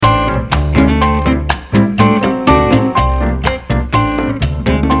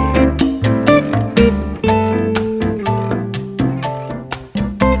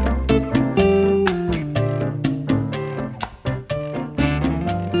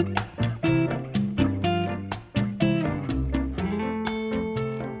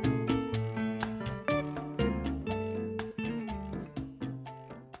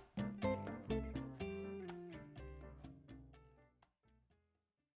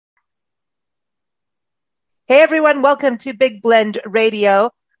Hey everyone, welcome to Big Blend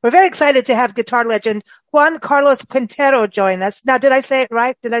Radio. We're very excited to have guitar legend Juan Carlos Quintero join us. Now, did I say it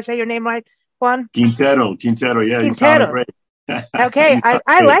right? Did I say your name right, Juan? Quintero. Yeah, you sounded great. Okay,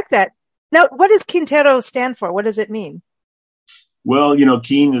 I like that. Now, what does Quintero stand for? What does it mean? Well,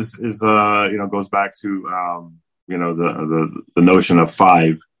 Keen is goes back to the notion of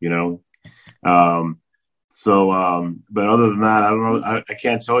five. But other than that, I don't know. I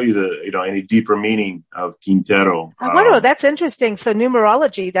can't tell you any deeper meaning of Quintero. I wonder. That's interesting. So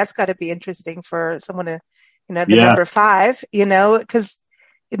numerology, that's got to be interesting for someone to, number five. Because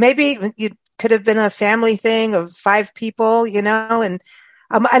maybe you could have been a family thing of five people. And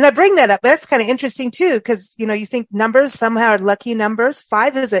I bring that up. That's kind of interesting too, because you think numbers somehow are lucky numbers.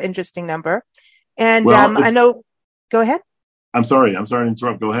 Five is an interesting number, and I know. Go ahead. I'm sorry to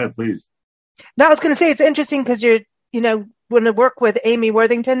interrupt. Go ahead, please. No, I was going to say it's interesting because you're, going to work with Amy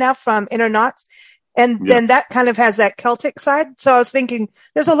Worthington now from Internauts, and then that kind of has that Celtic side. So I was thinking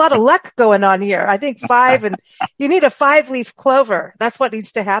there's a lot of luck going on here. I think five, and you need a 5-leaf clover. That's what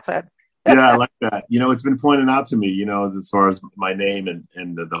needs to happen. Yeah, I like that. It's been pointed out to me, as far as my name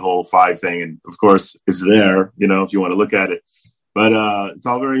and the whole five thing. And of course it's there, if you want to look at it, but it's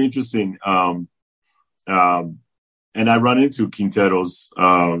all very interesting. And I run into Quinteros,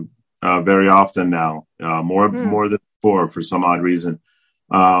 very often now, more than before for some odd reason.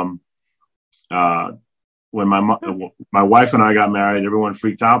 When my wife and I got married, everyone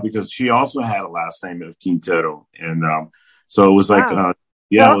freaked out because she also had a last name of Quintero, and so it was like, wow.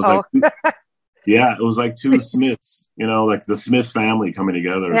 It was like two Smiths, like the Smith family coming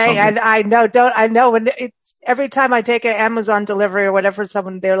together. Hey, I know when every time I take an Amazon delivery or whatever,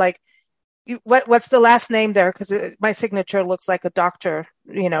 they're like, what's the last name there? Because my signature looks like a doctor,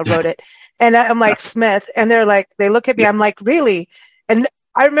 wrote it. And I'm like, Smith. And they're like, they look at me. I'm like, really? And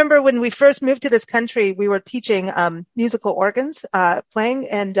I remember when we first moved to this country, we were teaching musical organs, playing.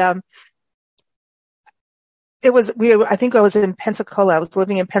 And I think I was in Pensacola. I was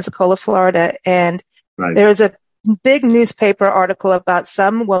living in Pensacola, Florida. And there was a big newspaper article about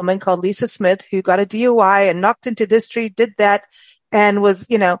some woman called Lisa Smith who got a DUI and knocked into this tree, did that, and was,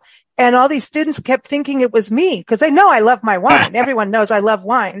 and all these students kept thinking it was me because they know I love my wine. Everyone knows I love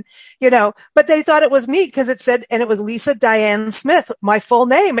wine, but they thought it was me because it said, and it was Lisa Diane Smith, my full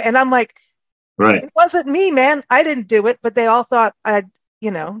name. And I'm like, right. It wasn't me, man. I didn't do it, but they all thought I,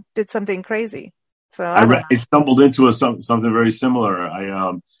 did something crazy. So I stumbled into something very similar.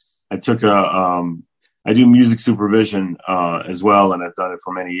 I took I do music supervision, as well. And I've done it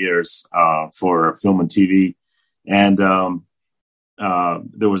for many years, for film and TV. And,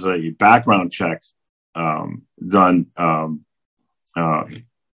 there was a background check done on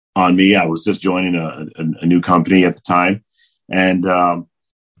me. I was just joining a new company at the time, and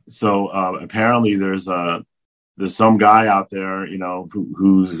so apparently there's some guy out there,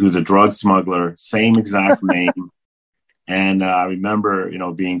 who's a drug smuggler, same exact name. And I remember,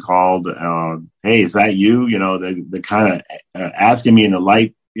 being called, "Hey, is that you?" They kind of asking me in a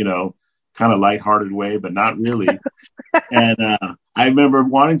light, kind of lighthearted way, but not really. And I remember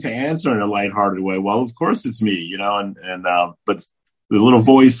wanting to answer in a lighthearted way. Well, of course it's me, but the little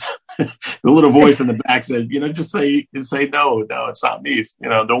voice, in the back said, just say no, it's not me.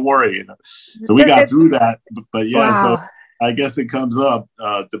 Don't worry. So we got through that, but yeah. Wow. So I guess it comes up,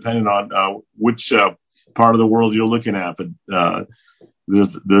 depending on, which, part of the world you're looking at. But,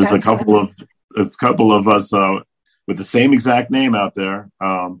 there's a couple of us, with the same exact name out there.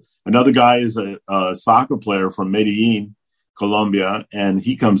 Another guy is a soccer player from Medellin, Colombia, and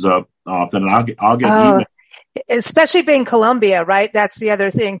he comes up often, and I'll get emails. Especially being Colombia, right? That's the other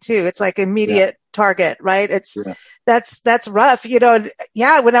thing too. It's like immediate target, right? That's rough. When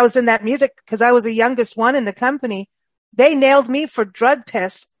I was in that music, because I was the youngest one in the company, they nailed me for drug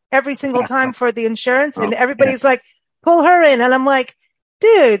tests every single time for the insurance, and everybody's like, pull her in. And I'm like,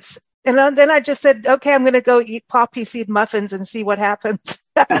 dudes. And then I just said, okay, I'm going to go eat poppy seed muffins and see what happens.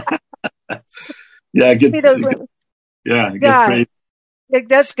 It gets crazy. It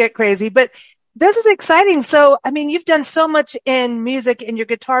does get crazy, but this is exciting. So, you've done so much in music, and your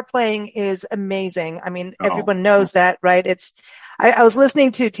guitar playing is amazing. Everyone knows that, right? I was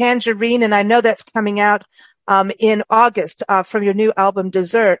listening to Tangerine, and I know that's coming out in August from your new album,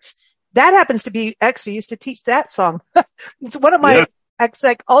 Desserts. That happens to be, actually, used to teach that song. It's one of my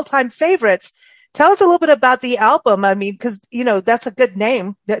all-time favorites. Tell us a little bit about the album. Because, that's a good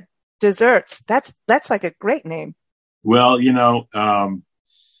name, that Desserts. That's like a great name. Well,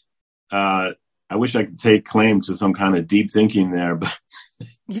 I wish I could take claim to some kind of deep thinking there, but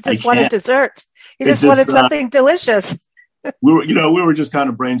you just wanted dessert. You just wanted something delicious. we were just kind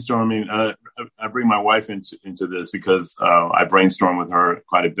of brainstorming. I bring my wife into this because I brainstorm with her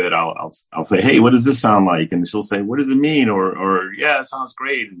quite a bit. I'll say, hey, what does this sound like? And she'll say, what does it mean? Or yeah, it sounds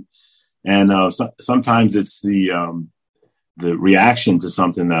great. And sometimes it's the reaction to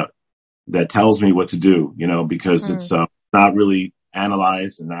something that tells me what to do, because it's not really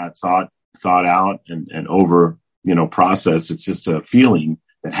analyzed and not thought out and over, processed. It's just a feeling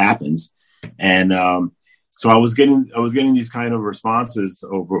that happens. And so I was getting these kind of responses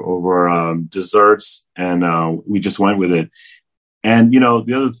over desserts, and we just went with it. And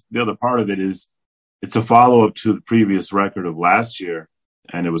the other part of it is it's a follow up to the previous record of last year,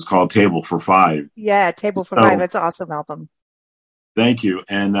 and it was called Table for Five. Yeah, Table for Five. That's an awesome album. Thank you.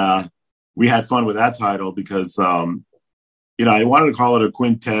 And we had fun with that title because I wanted to call it a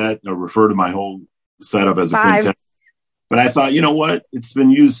quintet or refer to my whole setup as a quintet. But I thought, you know what? It's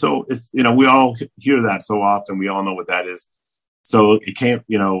been used so we all hear that so often. We all know what that is. So it came,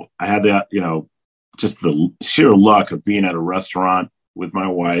 I had that, just the sheer luck of being at a restaurant with my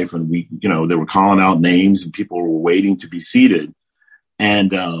wife, and we, they were calling out names and people were waiting to be seated.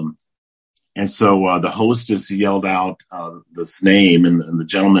 And so the hostess yelled out this name, and the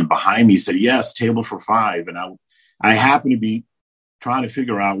gentleman behind me said, yes, Table for Five. And I happened to be trying to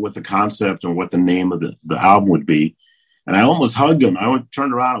figure out what the concept and what the name of the album would be. And I almost hugged him. I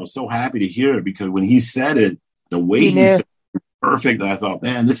turned around. I was so happy to hear it because when he said it, the way he said it was perfect. I thought,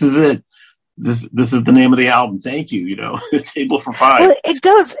 man, this is it. This is the name of the album. Thank you. Table for Five. Well,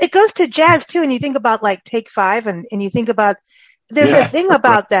 it goes to jazz too. And you think about like Take Five, and you think about, there's a thing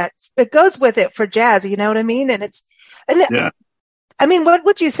about that. It goes with it for jazz. You know what I mean? I mean, what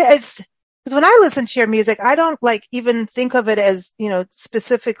would you say? Because when I listen to your music, I don't even think of it as,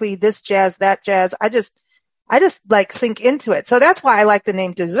 specifically this jazz, that jazz. I just sink into it. So that's why I like the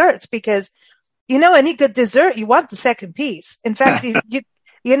name Desserts, because, any good dessert, you want the second piece. In fact, we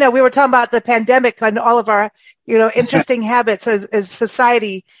were talking about the pandemic and all of our, interesting habits as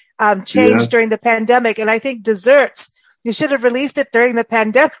society, changed during the pandemic. And I think desserts, you should have released it during the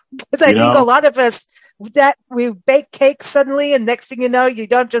pandemic, because I think a lot of us that we bake cakes suddenly, and next thing you know, you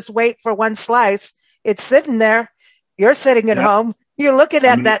don't just wait for one slice. It's sitting there. You're sitting at home. You're looking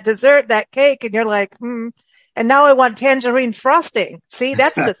at that dessert, that cake, and you're like, and now I want tangerine frosting. See,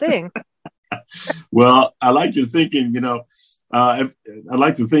 that's the thing. Well, I like your thinking, I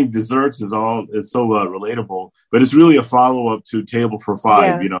like to think desserts it's so relatable, but it's really a follow up to Table for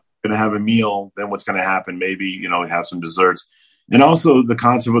Five. Going to have a meal, then what's going to happen? Maybe, have some desserts. And also the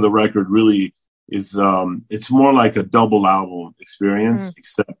concept of the record really is, it's more like a double album experience,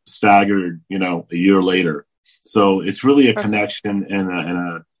 except staggered, a year later. So it's really a connection and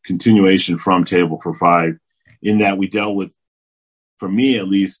a continuation from Table for Five, in that we dealt with, for me at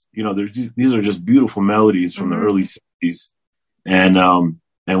least, these are just beautiful melodies from the early 60s. And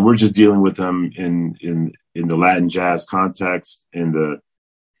we're just dealing with them in the Latin jazz context, in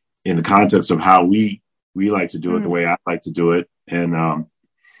the context of how we like to do it, the way I like to do it. And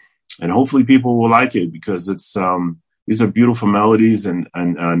hopefully people will like it, because it's, these are beautiful melodies, and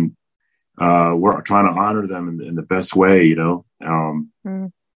we're trying to honor them in the best way,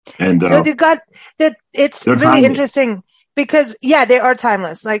 And you got that. It's really timeless. Interesting because they are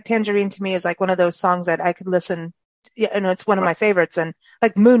timeless. Like Tangerine to me is like one of those songs that I could listen. It's one of my favorites, and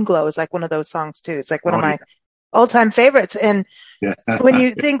like Moonglow is like one of those songs too. It's like one of my all-time favorites. And when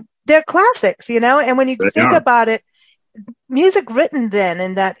you think they're classics, and when you think about it, music written then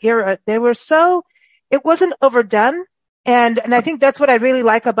in that era, it wasn't overdone. And I think that's what I really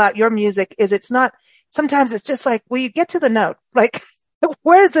like about your music is sometimes it's just like, well, you get to the note, like,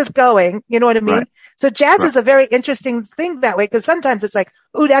 where is this going? You know what I mean? Right. So jazz is a very interesting thing that way, because sometimes it's like,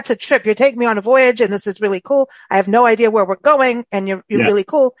 ooh, that's a trip. You're taking me on a voyage, and this is really cool. I have no idea where we're going, and you're really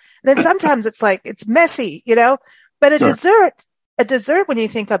cool. And then sometimes it's like, it's messy, but a dessert, when you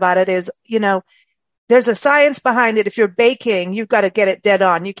think about it, is, there's a science behind it. If you're baking, you've got to get it dead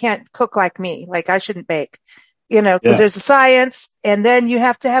on. You can't cook like me. Like I shouldn't bake, because there's a science, and then you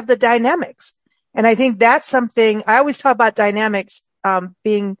have to have the dynamics. And I think that's something I always talk about, dynamics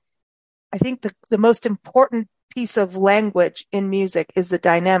being, I think the most important piece of language in music is the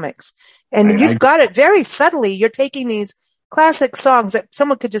dynamics. And you've got it very subtly. You're taking these classic songs that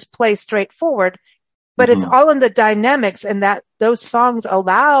someone could just play straightforward, but it's all in the dynamics, and that those songs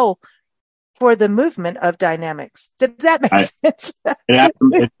allow for the movement of dynamics. Did that make sense?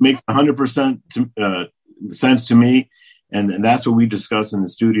 It makes 100% sense to me. And that's what we discuss in the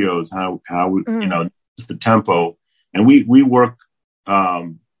studios, how we, it's the tempo, and we work, my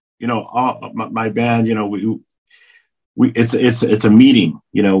band, it's a meeting,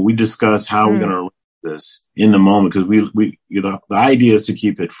 we discuss how we're going to arrange this in the moment, because we the idea is to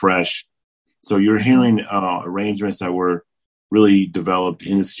keep it fresh. So you're hearing arrangements that were really developed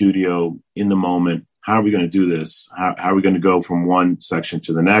in the studio in the moment. How are we going to do this? How are we going to go from one section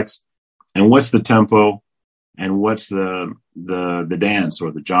to the next? And what's the tempo? And what's the dance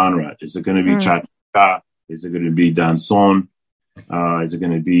or the genre? Is it going to be cha-cha? Is it going to be danson? Is it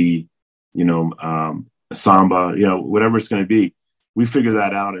going to be, samba? Whatever it's going to be. We figure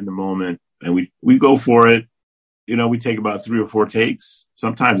that out in the moment, and we go for it. We take about 3 or 4 takes.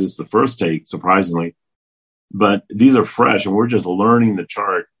 Sometimes it's the first take, surprisingly. But these are fresh, and we're just learning the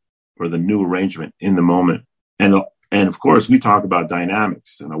chart or the new arrangement in the moment. And of course, we talk about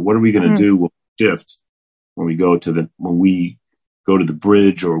dynamics. What are we going to do when we shift, when we go to the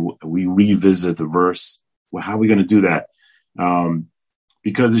bridge, or we revisit the verse? Well, how are we going to do that?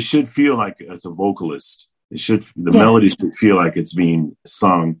 Because it should feel like it's a vocalist. The melody should feel like it's being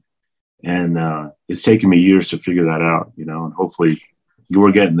sung. And it's taken me years to figure that out, and hopefully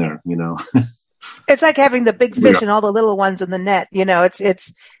we're getting there, It's like having the big fish and all the little ones in the net.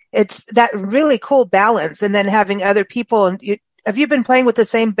 It's that really cool balance. And then having other people. And have you been playing with the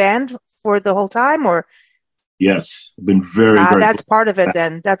same band for the whole time, or? Yes, I've been very. That's part of it.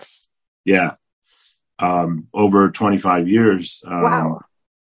 Then over 25 years. Wow.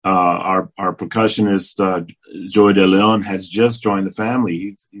 Our percussionist Joey De Leon has just joined the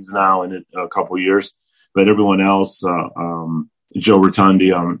family. He's now in it a couple of years, but everyone else, Joe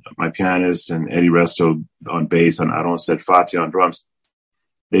Rotundi on my pianist, and Eddie Resto on bass, and Aron Sedfati on drums.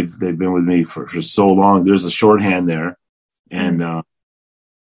 They've been with me for so long. There's a shorthand there, and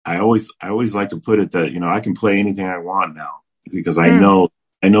I always like to put it that I can play anything I want now, because I know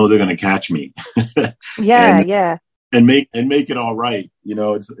they're going to catch me. And make it all right.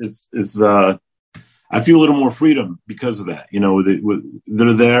 It's I feel a little more freedom because of that.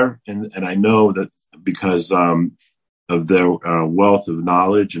 They're there, and I know that because of their wealth of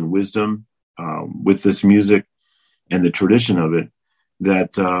knowledge and wisdom with this music and the tradition of it,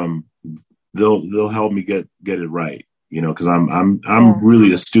 that they'll help me get it right. Because I'm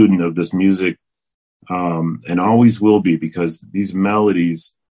really a student of this music, and always will be, because these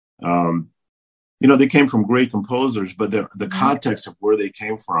melodies, they came from great composers, but the context of where they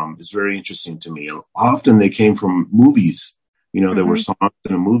came from is very interesting to me. Often they came from movies. There were songs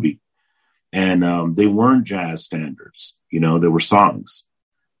in a movie, and they weren't jazz standards. There were songs,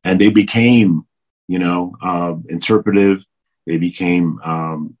 and they became, interpretive. They became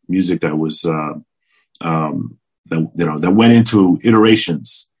music that was that went into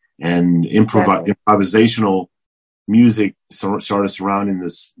iterations, and improvisational music started surrounding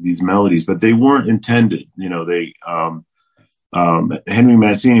these melodies, but they weren't intended. Henry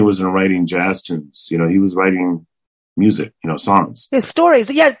Mancini wasn't writing jazz tunes. He was writing music, songs. His stories.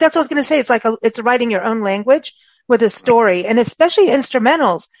 Yeah, that's what I was going to say. It's like it's writing your own language with a story, and especially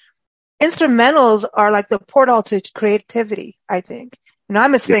instrumentals. Instrumentals are like the portal to creativity, I think.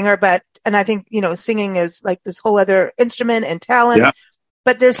 I'm a singer, and I think, singing is like this whole other instrument and talent. Yeah.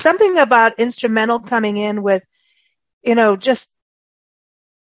 But there's something about instrumental coming in with, just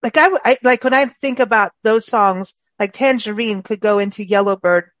like I like when I think about those songs, like Tangerine could go into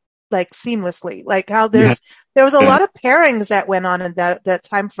Yellowbird like seamlessly, like how there was a lot of pairings that went on in that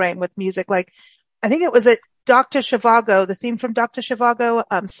time frame with music. Like I think it was at Dr. Zhivago, the theme from Dr. Zhivago,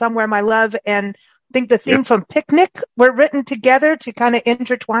 Somewhere My Love, and I think the theme from Picnic were written together to kind of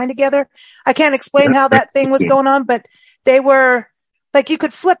intertwine together. I can't explain how that thing was going on, but they were like, you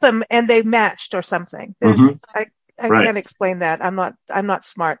could flip them and they matched or something. I can't explain that. I'm not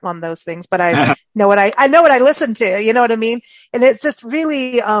smart on those things, but I know what I listen to, you know what I mean? And it's just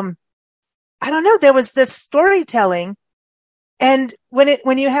really, I don't know, there was this storytelling, and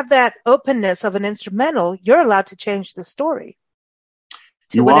when you have that openness of an instrumental, you're allowed to change the story.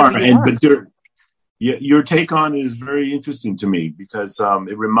 You are, but your take on it is very interesting to me, because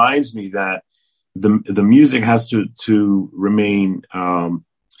it reminds me that the music has to remain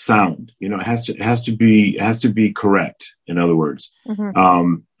sound. It has to be correct. In other words,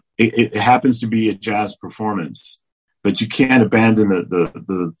 it happens to be a jazz performance, but you can't abandon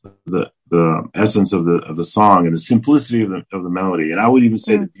the essence of the song and the simplicity of the melody, and I would even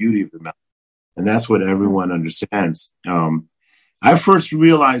say the beauty of the melody, and that's what everyone understands. I first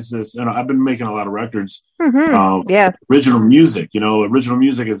realized this, and I've been making a lot of records. Original music, original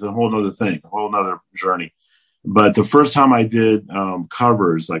music is a whole nother thing, a whole nother journey. But the first time I did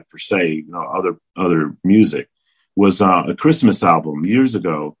covers, like per se, other music, was a Christmas album years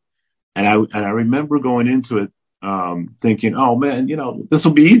ago, and I remember going into it thinking, oh man, this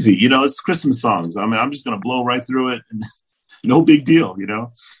will be easy. It's Christmas songs. I mean, I'm just going to blow right through it, and no big deal.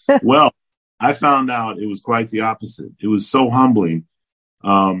 Well, I found out it was quite the opposite. It was so humbling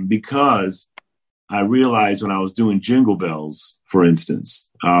because I realized when I was doing Jingle Bells, for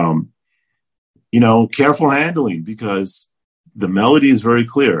instance, careful handling, because the melody is very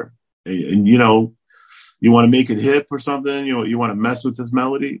clear. And you want to make it hip or something, you want to mess with this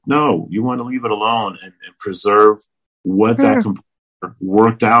melody. No, you want to leave it alone and preserve what that composer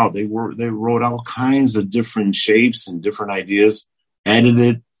worked out. They wrote all kinds of different shapes and different ideas,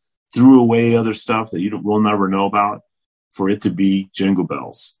 edited, threw away other stuff that we'll never know about for it to be Jingle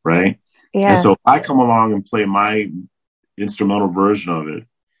Bells, right? Yeah. And so if I come along and play my instrumental version of it,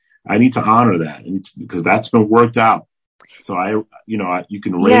 I need to honor that because that's been worked out. So you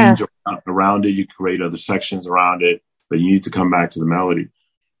can arrange around it, you can create other sections around it, but you need to come back to the melody.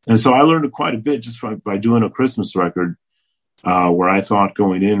 And so I learned quite a bit just by doing a Christmas record, where I thought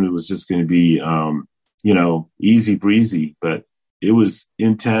going in it was just going to be, easy breezy, but it was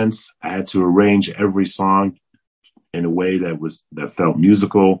intense. I had to arrange every song in a way that felt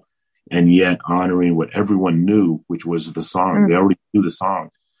musical and yet honoring what everyone knew, which was the song. They already knew the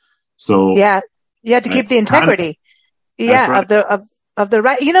song. So yeah, you had to keep the integrity. Right. of the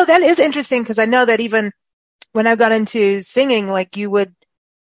right. That is interesting because I know that even when I got into singing, like I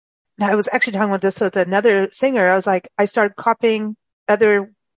was actually talking about this with another singer. I was like, I started copying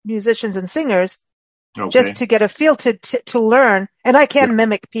other musicians and singers just to get a feel to learn. And I can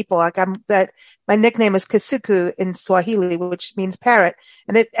mimic people. Like my nickname is Kasuku in Swahili, which means parrot.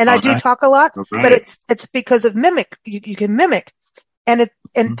 And I do talk a lot, but it's because of mimic. You can mimic. And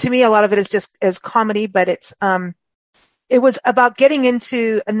to me, a lot of it is just as comedy, but it was about getting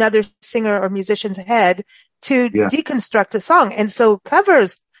into another singer or musician's head to deconstruct a song. And so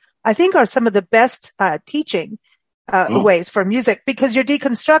covers, I think, are some of the best teaching ways for music, because you're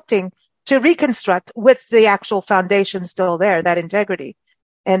deconstructing to reconstruct with the actual foundation still there, that integrity.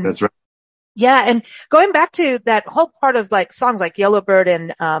 And that's right. Yeah. And going back to that whole part of like songs like Yellowbird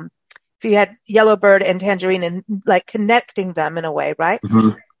and, if you had Yellowbird and Tangerine and like connecting them in a way, right?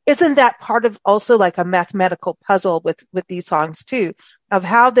 Mm-hmm. Isn't that part of also like a mathematical puzzle with these songs too, of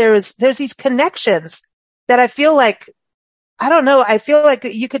how there's these connections that I feel like, I don't know, I feel like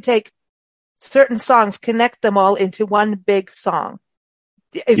you could take certain songs, connect them all into one big song.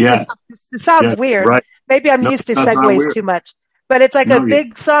 It sounds weird. Right. Maybe I'm used to segues too much, but it's like a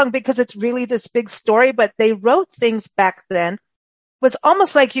big song because it's really this big story, but they wrote things back then. Was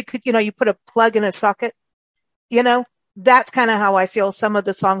almost like you could, you put a plug in a socket, that's kind of how I feel some of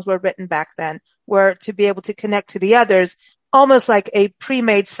the songs were written back then, were to be able to connect to the others, almost like a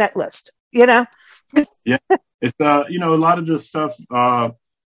pre-made set list, Yeah. It's, a lot of this stuff, it's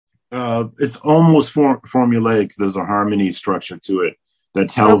almost formulaic. There's a harmony structure to it that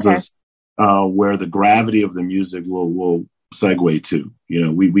tells us, where the gravity of the music will segue to.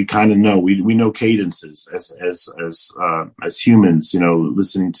 We kind of know, we know cadences as humans,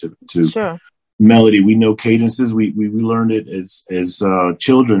 listening to melody. We know cadences. We learned it as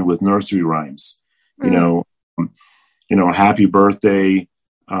children with nursery rhymes. Happy birthday.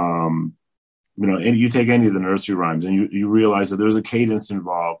 And you take any of the nursery rhymes and you realize that there's a cadence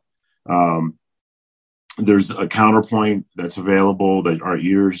involved. There's a counterpoint that's available that our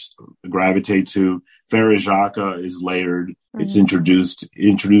ears gravitate to. Farajaka is layered. Mm-hmm. It's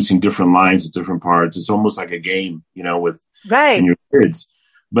introducing different lines at different parts. It's almost like a game, with your kids.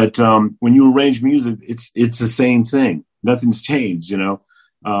 But when you arrange music, it's the same thing. Nothing's changed,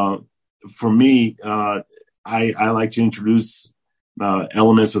 For me, I like to introduce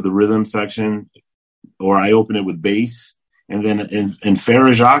elements of the rhythm section, or I open it with bass. And then, and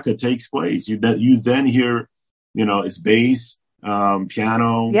Farajaka takes place. You then hear, it's bass,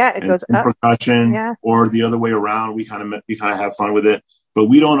 piano, it goes and up. Percussion, or the other way around. We kind of have fun with it, but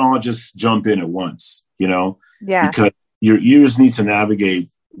we don't all just jump in at once, because your ears need to navigate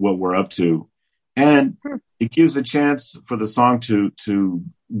what we're up to, and it gives a chance for the song to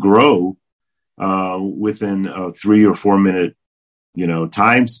grow within a 3 or 4 minute,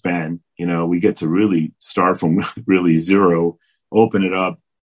 time span. We get to really start from really zero, open it up,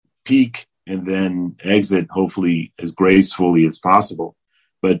 peak, and then exit, hopefully as gracefully as possible.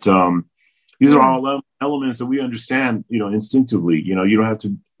 But these are all elements that we understand, instinctively. You don't have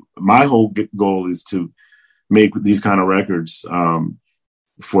to. My whole goal is to make these kind of records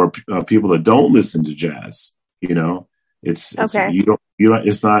for people that don't listen to jazz. It's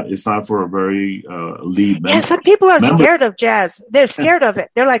it's not for a very elite member. Yeah, some people are scared of jazz. They're scared of it.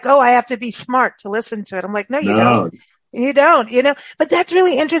 They're like, oh, I have to be smart to listen to it. I'm like, no, you don't. You don't, but that's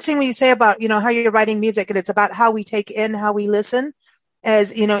really interesting when you say about, how you're writing music, and it's about how we take in, how we listen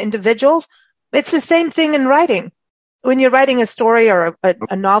as, individuals. It's the same thing in writing. when you're writing a story or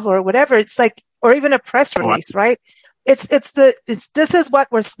a novel or whatever, it's like, or even a press release, right? This is what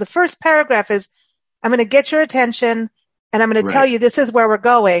the first paragraph is. I'm going to get your attention and I'm going to tell you this is where we're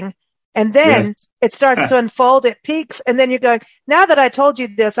going. And then it starts to unfold, it peaks. And then you're going, now that I told you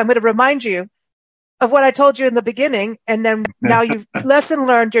this, I'm going to remind you of what I told you in the beginning. And then now you've lesson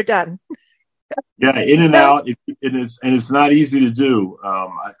learned, you're done. Yeah. In and out. It's not easy to do.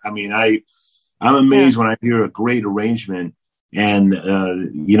 I'm amazed when I hear a great arrangement and,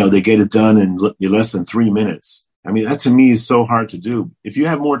 they get it done in less than 3 minutes. I mean, that to me is so hard to do. If you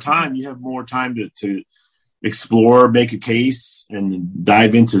have more time, you have more time to explore, make a case, and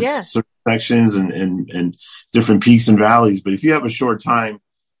dive into certain sections and different peaks and valleys. But if you have a short time,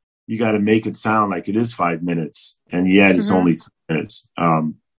 you got to make it sound like it is 5 minutes, and yet it's only 3 minutes.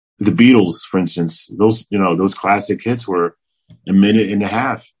 The Beatles, for instance, those classic hits were a minute and a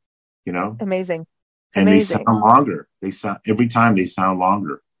half. Amazing. And they sound longer. Every time they sound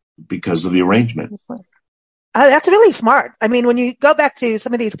longer because of the arrangement. That's really smart. I mean, when you go back to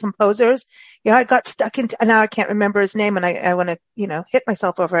some of these composers, I got stuck into, now I can't remember his name and I want to, hit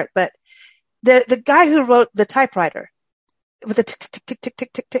myself over it, but the guy who wrote The Typewriter with the tick, tick, tick, tick,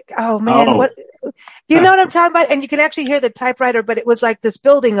 tick, tick, tick. Oh man, what, you know what I'm talking about? And you can actually hear the typewriter, but it was like this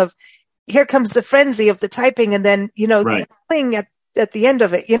building of, here comes the frenzy of the typing and then, playing at the end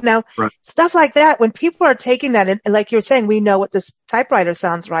of it, stuff like that. When people are taking that and like you're saying, we know what this typewriter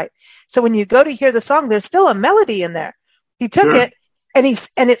sounds right. So when you go to hear the song, there's still a melody in there. He took it and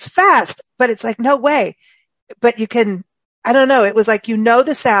it's fast, but it's like, no way. But you can, I don't know. It was like,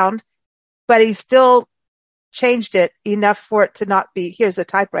 the sound, but he still changed it enough for it to not be, here's a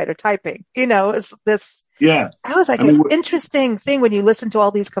typewriter typing, it's this. Yeah. That was like an interesting thing when you listen to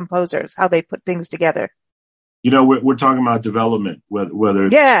all these composers, how they put things together. We're talking about development, whether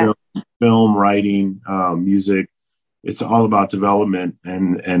it's film, writing, music. It's all about development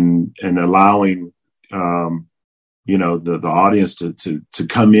and allowing, the audience to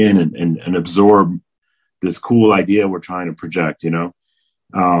come in and absorb this cool idea we're trying to project,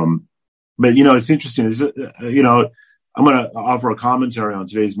 But, it's interesting. I'm going to offer a commentary on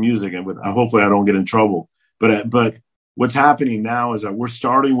today's music and hopefully I don't get in trouble. But what's happening now is that we're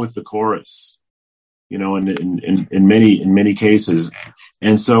starting with the chorus. In many cases.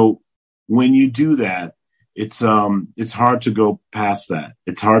 And so when you do that, it's hard to go past that.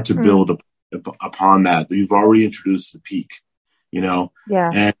 It's hard to build upon that. You've already introduced the peak, Yeah.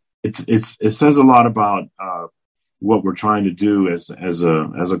 And it says a lot about, what we're trying to do as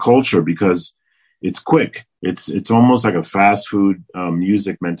a culture, because it's quick. It's almost like a fast food,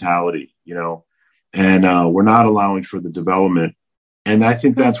 music mentality, and, we're not allowing for the development. And I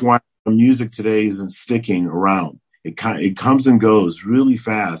think that's why music today isn't sticking around. It comes and goes really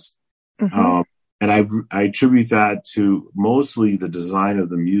fast. And I attribute that to mostly the design of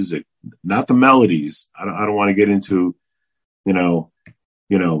the music, not the melodies. I don't want to get into,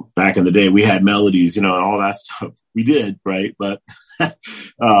 back in the day we had melodies, and all that stuff. We did, right? But,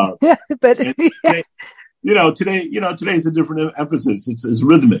 today's a different emphasis. It's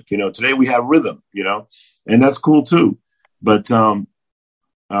rhythmic. Today we have rhythm, and that's cool too. But,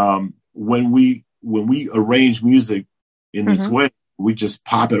 when we arrange music in this way, we just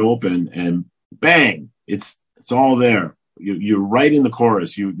pop it open and bang, it's all there. You're right in the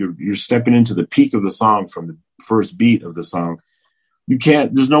chorus. You're stepping into the peak of the song from the first beat of the song.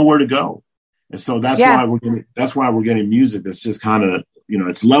 There's nowhere to go. And so that's why we're getting music that's just kind of,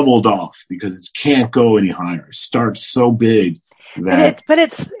 it's leveled off because it can't go any higher. It starts so big. But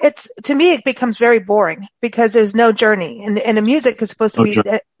it's to me, it becomes very boring because there's no journey, and the music is supposed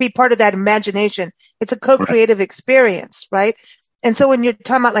to be part of that imagination. It's a co-creative experience, right? And so when you're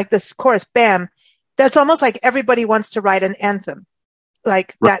talking about like this chorus, bam, that's almost like everybody wants to write an anthem,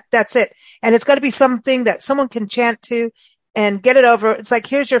 like that's it, and it's got to be something that someone can chant to and get it over. It's like,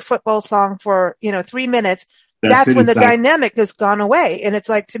 here's your football song for 3 minutes. That's when the dynamic has gone away, and it's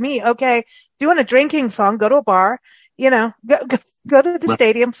like, to me, okay, if you want a drinking song, go to a bar. Go to the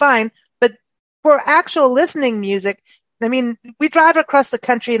stadium, fine. But for actual listening music, I mean, we drive across the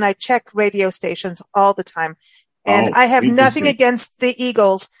country and I check radio stations all the time. And I have nothing against the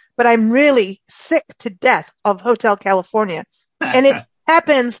Eagles, but I'm really sick to death of Hotel California. And it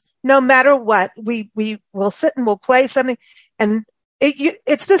happens no matter what. We will sit and we'll play something, and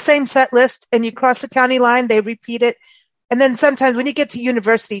it's the same set list, and you cross the county line, they repeat it. And then sometimes when you get to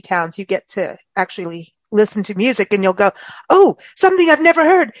university towns, you get to actually listen to music and you'll go, oh, something I've never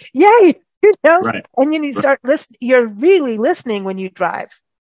heard. Yay. Right. And then you start listening. You're really listening when you drive.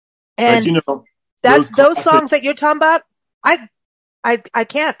 And those songs that you're talking about, I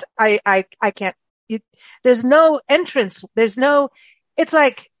can't there's no entrance. It's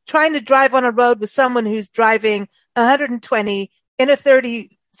like trying to drive on a road with someone who's driving 120 in a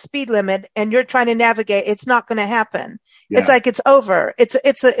 30 speed limit and you're trying to navigate. It's not going to happen. Yeah. It's like, it's over.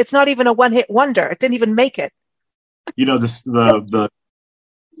 It's not even a one-hit wonder. It didn't even make it. The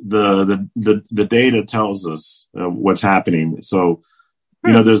data tells us what's happening. So,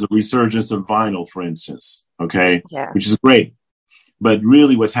 there's a resurgence of vinyl, for instance, okay, which is great. But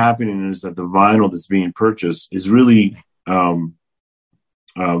really what's happening is that the vinyl that's being purchased is really vinyl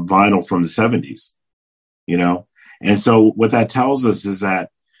from the 70s, And so what that tells us is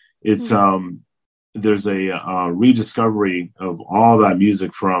that it's there's a rediscovery of all that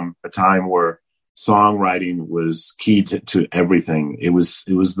music from a time where songwriting was key to everything. It was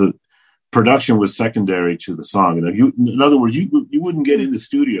the production was secondary to the song. In other words, you wouldn't get in the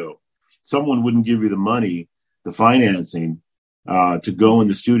studio. Someone wouldn't give you the money, the financing, to go in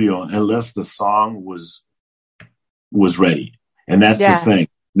the studio unless the song was ready. And that's the thing.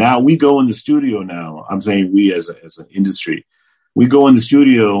 Now we go in the studio now. I'm saying we as an industry, we go in the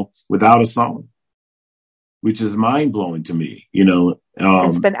studio without a song, which is mind blowing to me,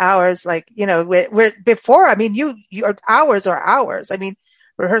 and spend hours we're before, I mean, your hours are hours. I mean,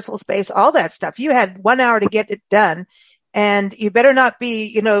 rehearsal space, all that stuff. You had 1 hour to get it done and you better not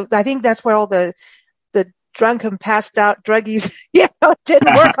be, I think that's where all the drunken passed out druggies, it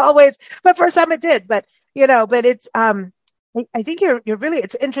didn't work always, but for some it did, but it's, I think you're really,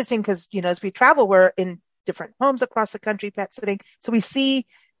 it's interesting because, as we travel, we're in different homes across the country, pet sitting. So we see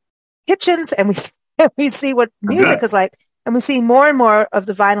kitchens and we see what music is like, and we see more and more of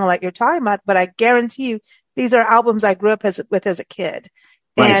the vinyl like you're talking about. But I guarantee you, these are albums I grew up with as a kid.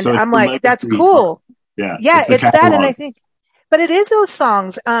 Right, and so I'm like, that's cool. Yeah, it's that. And I think, but it is those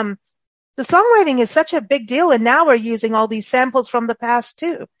songs. The songwriting is such a big deal. And now we're using all these samples from the past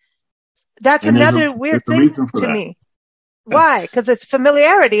too. That's another weird thing to me. Why? Because it's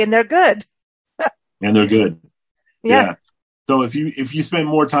familiarity and they're good. And they're good. Yeah. So if you spend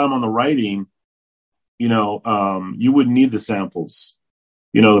more time on the writing, you wouldn't need the samples.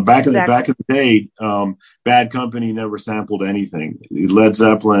 Back in the day, Bad Company never sampled anything. Led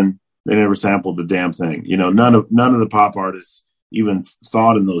Zeppelin, they never sampled the damn thing. None of the pop artists even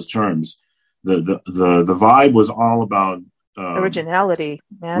thought in those terms. The vibe was all about originality,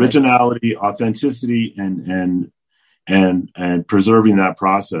 authenticity, and preserving that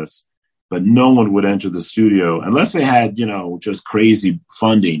process. But no one would enter the studio unless they had, just crazy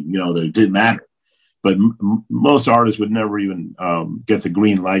funding, that it didn't matter. But most artists would never even get the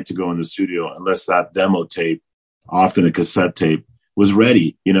green light to go in the studio unless that demo tape, often a cassette tape, was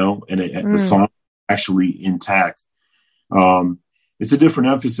ready, and the song actually intact. It's a different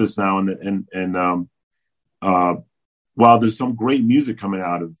emphasis now. And while there's some great music coming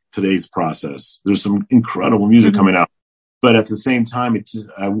out of today's process, there's some incredible music coming out. But at the same time, it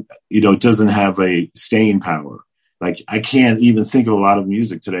doesn't have a staying power. Like I can't even think of a lot of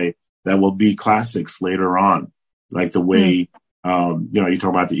music today that will be classics later on. Like the way, you talk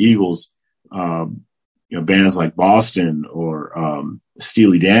about the Eagles, bands like Boston or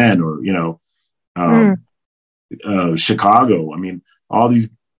Steely Dan or, Chicago. I mean, all these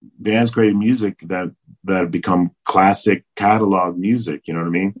bands created music that have become classic catalog music. You know what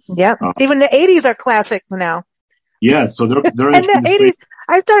I mean? Yeah. Even the 80s are classic now. Yeah, so they're and the 80s.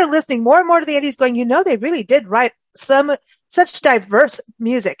 I started listening more and more to the 80s, going, they really did write such diverse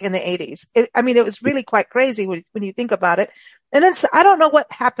music in the 80s. It was really quite crazy when you think about it. And then I don't know what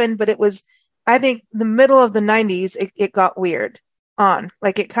happened, but it was, I think, the middle of the 90s. It got weird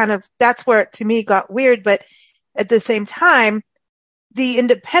that's where it to me got weird. But at the same time, the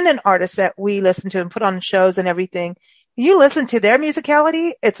independent artists that we listen to and put on shows and everything, you listen to their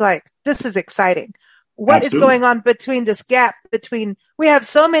musicality, it's like, this is exciting. What Absolutely. Is going on between this gap we have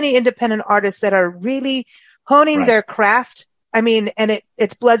so many independent artists that are really honing their craft. I mean, and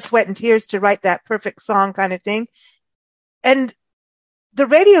it's blood, sweat, and tears to write that perfect song kind of thing. And the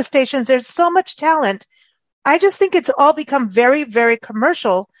radio stations, there's so much talent. I just think it's all become very, very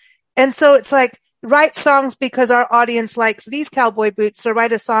commercial. And so it's like, write songs because our audience likes these cowboy boots, so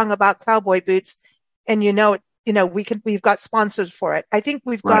write a song about cowboy boots. And we've got sponsors for it. I think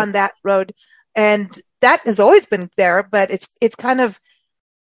we've gone that road. And that has always been there, but it's kind of,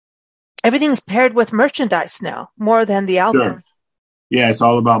 everything's paired with merchandise now more than the album. Sure. Yeah. It's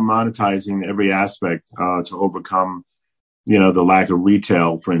all about monetizing every aspect, to overcome, the lack of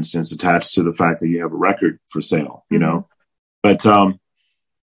retail, for instance, attached to the fact that you have a record for sale, but,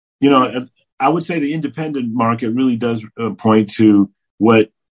 I would say the independent market really does point to what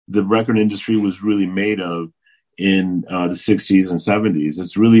the record industry was really made of in the 60s and 70s.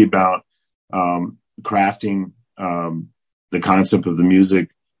 It's really about crafting the concept of the music,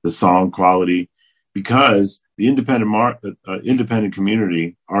 the song quality, because the independent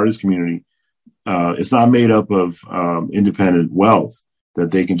community, artist community, it's not made up of independent wealth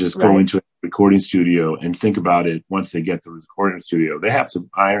that they can just go into a recording studio and think about it once they get to the recording studio. They have to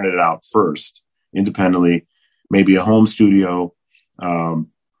iron it out first, independently, maybe a home studio.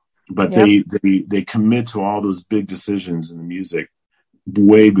 But they commit to all those big decisions in the music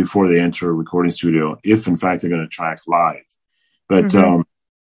way before they enter a recording studio, if in fact they're going to track live. But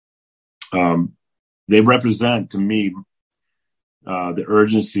they represent to me the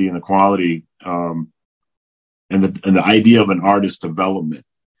urgency and the quality and the idea of an artist development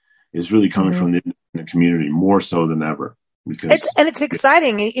is really coming from the community more so than ever. Because it's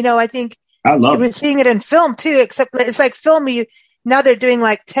exciting. You know, I think I love we're seeing it in film too, except it's like film. Now they're doing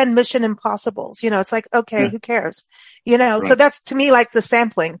like 10 Mission Impossibles. You know, it's like, okay, who cares? You know, so that's to me like the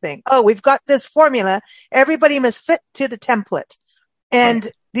sampling thing. Oh, we've got this formula. Everybody must fit to the template.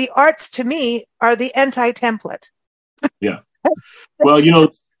 And the arts to me are the anti-template. Yeah. Well, you know,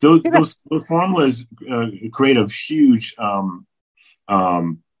 those formulas create a huge,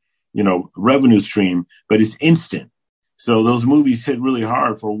 revenue stream, but it's instant. So those movies hit really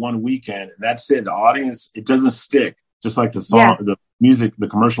hard for one weekend, and that's it. The audience, it doesn't stick. Just like the song, the music, the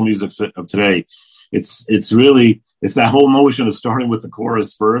commercial music of today. It's that whole notion of starting with the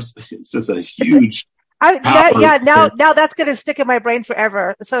chorus first. It's just a huge. Now that's going to stick in my brain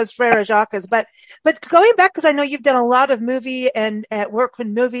forever. So it's Frere Jacques. But going back, because I know you've done a lot of movie and work with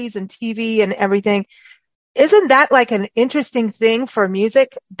movies and TV and everything. Isn't that like an interesting thing for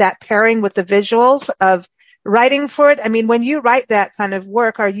music, that pairing with the visuals of writing for it? I mean, when you write that kind of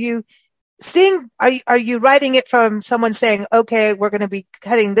work, are you writing it from someone saying, okay, we're going to be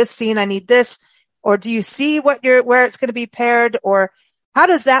cutting this scene, I need this, or do you see where it's going to be paired, or how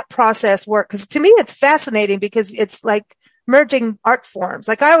does that process work? Because to me, it's fascinating because it's like merging art forms.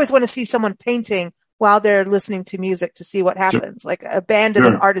 Like I always want to see someone painting while they're listening to music to see what happens, like a band and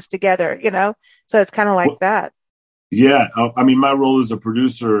an artist together, you know? So it's kind of like that. Yeah. I mean, my role as a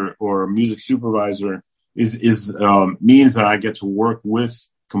producer or a music supervisor is means that I get to work with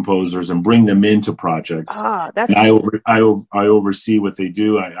composers and bring them into projects. That's I oversee what they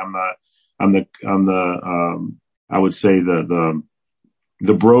do. I'm the I would say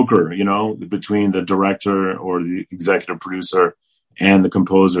the broker, you know, between the director or the executive producer and the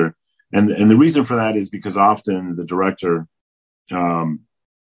composer. And the reason for that is because often the director, or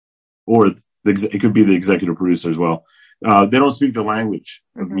it could be the executive producer as well. They don't speak the language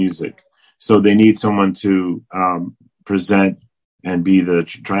of music. So they need someone to present and be the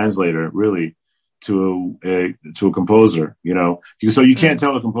translator, really, to a composer, you know. So you can't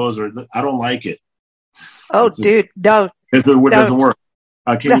tell a composer, I don't like it. Oh, dude, don't. It doesn't work.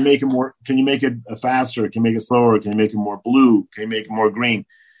 Can you make it more? Can you make it faster? Can you make it slower? Can you make it more blue? Can you make it more green?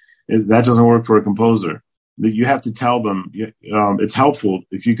 That doesn't work for a composer. You have to tell them. It's helpful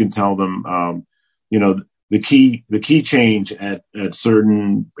if you can tell them. The key change at a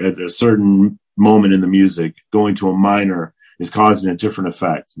certain moment in the music, going to a minor, is causing a different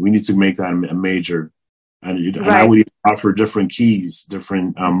effect. We need to make that a major, and I would offer different keys,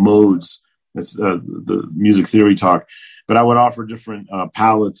 different modes. That's the music theory talk. But I would offer different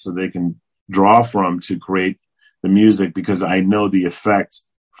palettes so they can draw from to create the music, because I know the effect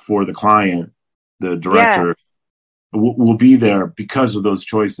for the client, the director, will be there because of those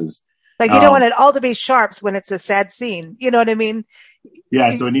choices. Like you don't want it all to be sharps when it's a sad scene. You know what I mean?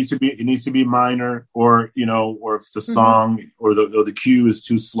 Yeah, so it needs to be minor, or if the song or the cue is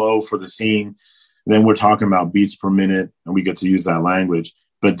too slow for the scene, then we're talking about beats per minute, and we get to use that language.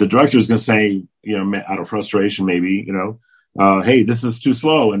 But the director is going to say, out of frustration, maybe, hey, this is too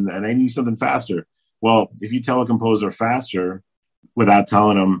slow, and I need something faster. Well, if you tell a composer faster without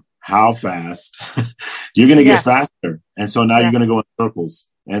telling them how fast, you're going to get faster, and so now you're going to go in circles,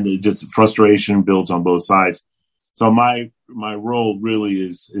 and just frustration builds on both sides. So my role really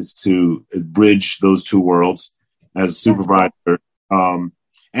is to bridge those two worlds as a supervisor,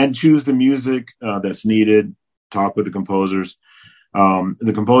 and choose the music that's needed. Talk with the composers.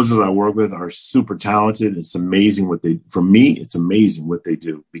 The composers I work with are super talented. It's amazing it's amazing what they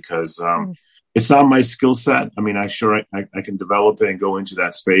do, because it's not my skill set. I mean, I can develop it and go into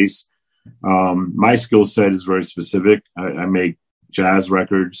that space. My skill set is very specific. I make jazz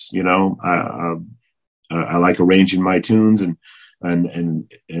records, I like arranging my tunes and in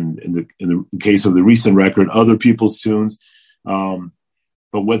the case of the recent record, other people's tunes. But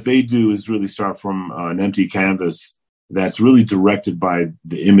what they do is really start from an empty canvas that's really directed by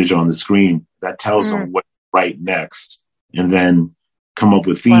the image on the screen that tells them what to write next, and then come up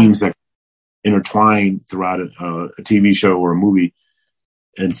with themes that intertwined throughout a TV show or a movie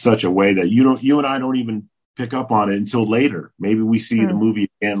in such a way that you and I don't even pick up on it until later. Maybe we see the movie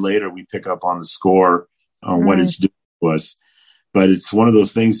again later. We pick up on the score, on what it's doing to us. But it's one of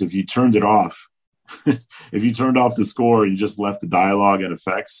those things. If you turned it off, if you turned off the score and you just left the dialogue and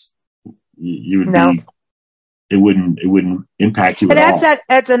effects, you would be. It wouldn't impact you at all. It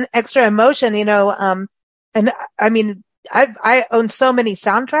adds an extra emotion, you know. And I mean, I own so many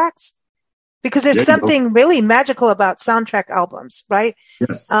soundtracks because there's something really magical about soundtrack albums, right?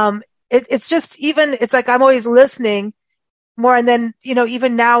 Yes. It's just it's like I'm always listening more. And then, you know,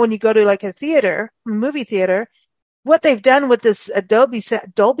 even now when you go to like a movie theater, what they've done with this Dolby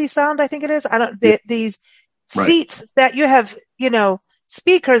Sound, I think it is. These seats that you have, you know,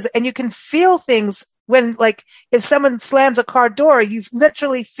 speakers, and you can feel things when, like, if someone slams a car door, you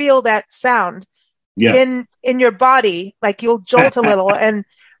literally feel that sound in your body, like you'll jolt a little. And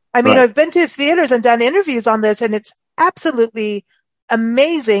I mean, I've been to theaters and done interviews on this, and it's absolutely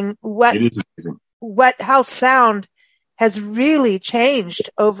amazing how sound has really changed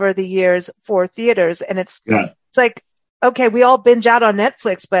over the years for theaters. And it's like, okay, we all binge out on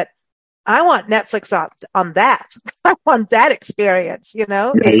Netflix, but I want Netflix on that. I want that experience, you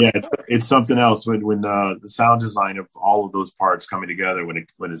know? It's something else when the sound design of all of those parts coming together, when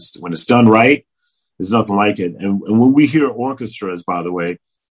it's done right, there's nothing like it. And when we hear orchestras, by the way,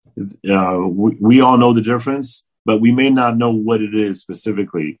 we all know the difference, but we may not know what it is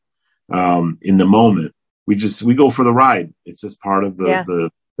specifically in the moment. We go for the ride. It's just part of the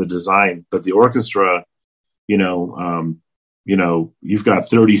design. But the orchestra, you know, you've got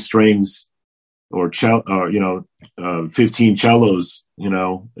 30 strings or 15 cellos, you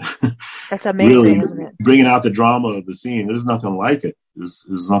know. That's amazing, really, isn't it? Bringing out the drama of the scene. There's nothing like it.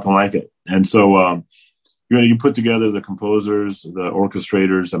 There's nothing like it. And so, you put together the composers, the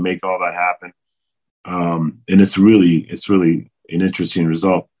orchestrators that make all that happen. And it's really an interesting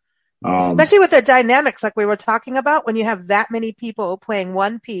result. Especially with the dynamics, like we were talking about, when you have that many people playing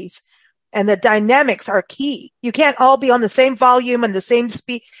one piece. And the dynamics are key. You can't all be on the same volume and the same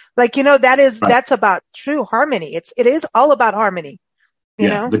speed. Like, you know, that's about true harmony. It is all about harmony. You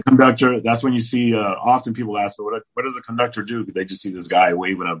know, the conductor, that's when you see, often people ask, what does a conductor do? Because they just see this guy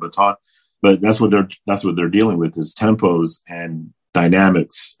waving a baton, but that's what they're dealing with, is tempos and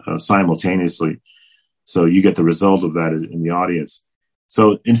dynamics simultaneously. So you get the result of that in the audience.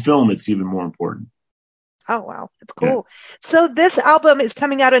 So in film, it's even more important. Oh, wow. It's cool. Yeah. So this album is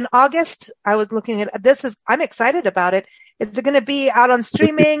coming out in August. I was looking at I'm excited about it. Is it going to be out on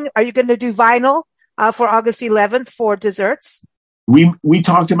streaming? Are you going to do vinyl for August 11th for Desserts? We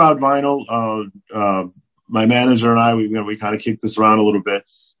talked about vinyl. My manager and I, we kind of kicked this around a little bit.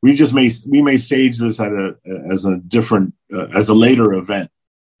 We may stage this as a later event.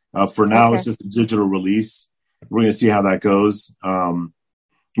 For now, It's just a digital release. We're going to see how that goes.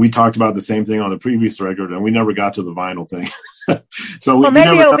 We talked about the same thing on the previous record, and we never got to the vinyl thing. So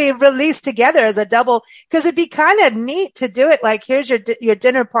maybe it'll be released together as a double, because it'd be kind of neat to do it. Like, here's your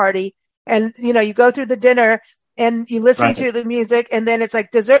dinner party, and you know, you go through the dinner and you listen to the music, and then it's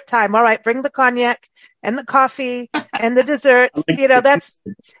like dessert time. All right, bring the cognac and the coffee and the dessert. You know, that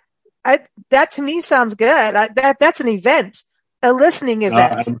to me sounds good. That's an event. A listening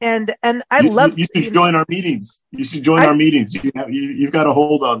event, and I love. You should join our meetings. You should join our meetings. You've got a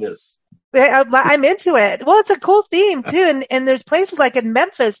hold on this. I'm into it. Well, it's a cool theme too, and there's places like in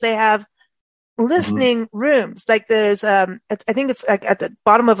Memphis they have listening rooms. Like there's I think it's like at the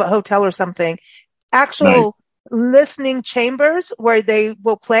bottom of a hotel or something. Actual listening chambers where they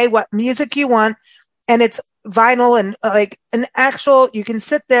will play what music you want, and it's vinyl and like an actual. You can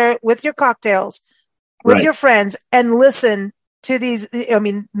sit there with your cocktails, with your friends, and listen to these. I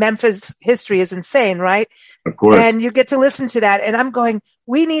mean, Memphis history is insane, right? Of course. And you get to listen to that. And I'm going,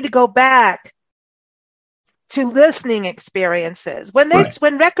 we need to go back to listening experiences. When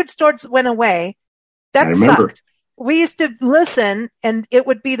record stores went away, that sucked. We used to listen, and it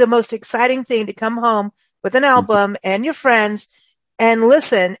would be the most exciting thing to come home with an album and your friends and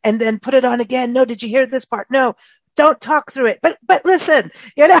listen, and then put it on again. No, did you hear this part? No, don't talk through it, but listen,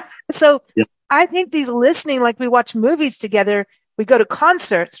 you know? So I think these listening, like we watch movies together, we go to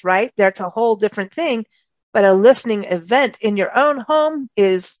concerts, right? That's a whole different thing. But a listening event in your own home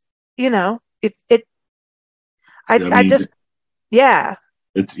is, you know, it's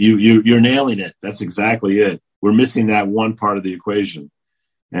you're nailing it. That's exactly it. We're missing that one part of the equation.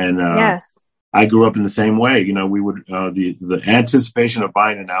 And, I grew up in the same way. You know, we would, the anticipation of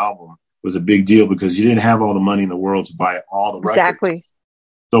buying an album was a big deal because you didn't have all the money in the world to buy all the records. Exactly.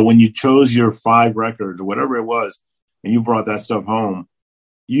 So when you chose your 5 records or whatever it was, and you brought that stuff home,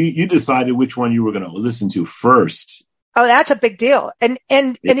 you decided which one you were going to listen to first. Oh, that's a big deal. And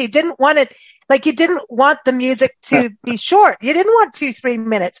you didn't want it, like you didn't want the music to be short. You didn't want 2-3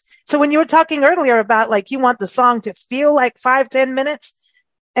 minutes. So when you were talking earlier about like, you want the song to feel like 5-10 minutes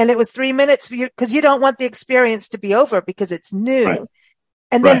and it was 3 minutes because you don't want the experience to be over because it's new. Right.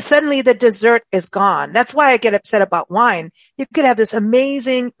 And then suddenly the dessert is gone. That's why I get upset about wine. You could have this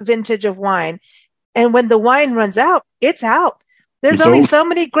amazing vintage of wine. And when the wine runs out, it's out. There's only so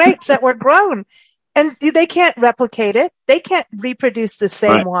many grapes that were grown. And they can't replicate it. They can't reproduce the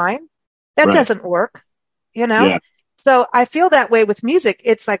same wine. That doesn't work, you know? Yeah. So I feel that way with music.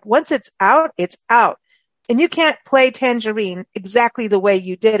 It's like once it's out, it's out. And you can't play Tangerine exactly the way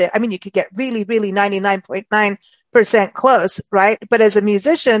you did it. I mean, you could get really, really 99.9% close, right? But as a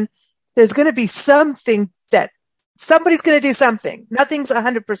musician, there's going to be something that somebody's going to do something. Nothing's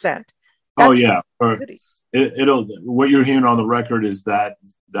 100%. Oh yeah. What you're hearing on the record is that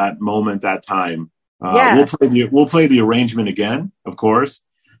moment, that time. We'll play the arrangement again, of course,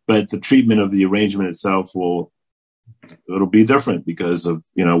 but the treatment of the arrangement itself it'll be different because of,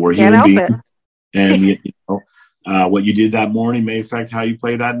 we're human beings, and what you did that morning may affect how you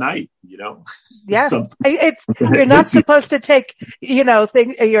play that night. Yeah, you're not supposed to take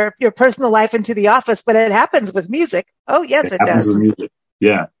your personal life into the office, but it happens with music. Oh yes, it does. With music.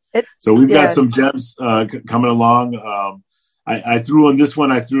 Yeah. So we've got some gems coming along. I threw in this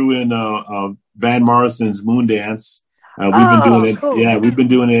one. I threw in Van Morrison's Moon Dance. We've been doing it. Cool. Yeah, we've been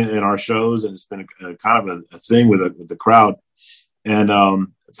doing it in our shows, and it's been a kind of a thing with the crowd. And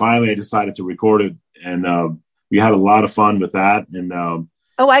finally, I decided to record it, and we had a lot of fun with that. And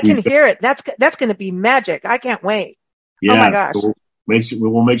I can hear it. That's going to be magic. I can't wait. Yeah, oh my gosh! So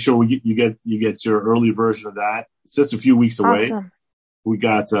we'll make sure you get your early version of that. It's just a few weeks away. Awesome. We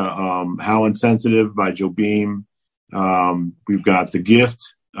got How Insensitive by Joe Beam. We've got The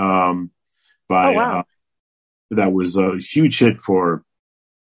Gift by that was a huge hit for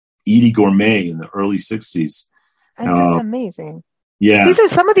Edie Gourmet in the early 60s. That's amazing. Yeah. These are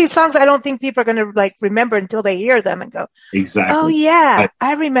some of these songs I don't think people are going to like remember until they hear them and go, exactly. Oh yeah,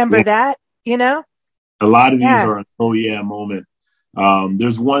 I remember that, A lot of these are an oh yeah moment.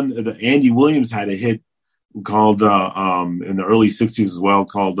 There's one that Andy Williams had a hit called in the early 60s as well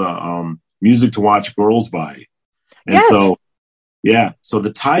called Music to Watch Girls By. And so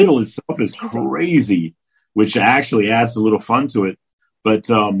the title itself is crazy, which actually adds a little fun to it. But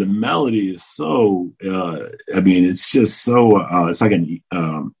the melody is so, it's just so, it's like an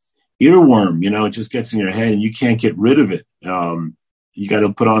earworm, it just gets in your head and you can't get rid of it. You got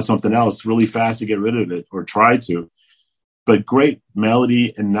to put on something else really fast to get rid of it or try to. But great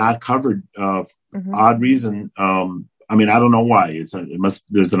melody and not covered, odd reason. I don't know why.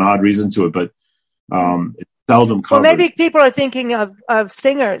 There's an odd reason to it, but it's seldom covered. Well, maybe people are thinking of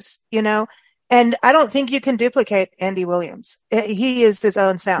singers, and I don't think you can duplicate Andy Williams. He is his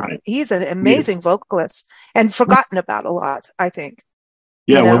own sound. Right. He's an amazing vocalist and forgotten about a lot, I think.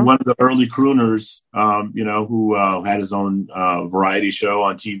 Yeah, we're one of the early crooners, who had his own variety show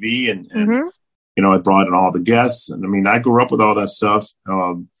on TV and I brought in all the guests. And I grew up with all that stuff.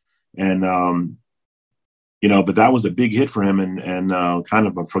 But that was a big hit for him and kind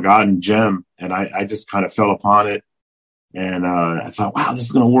of a forgotten gem. And I just kind of fell upon it. And I thought, wow, this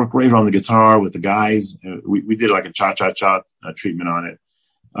is going to work great on the guitar with the guys. We did like a cha-cha-cha treatment on it.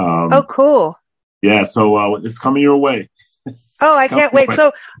 Oh, cool. Yeah, so it's coming your way. Oh, I can't wait.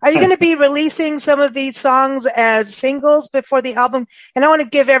 So are you going to be releasing some of these songs as singles before the album? And I want to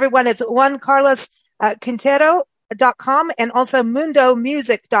give everyone, it's Quintero.com and also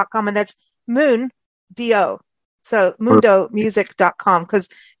mundomusic.com. And that's Moon, D-O. So mundomusic.com, because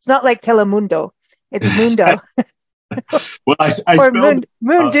it's not like Telemundo. It's Mundo. Well, I or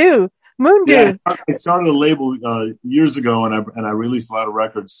Moondu. Yeah, I started a label years ago, and I released a lot of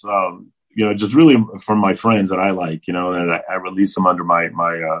records. Just really from my friends that I like. And I released them under my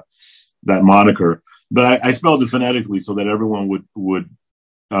that moniker. But I spelled it phonetically so that everyone would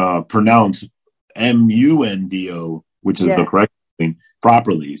pronounce Mundo, which is the correct thing,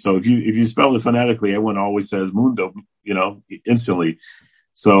 properly. So if you spell it phonetically, everyone always says Mundo, instantly.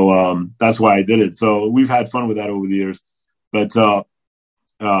 So that's why I did it. So we've had fun with that over the years. But so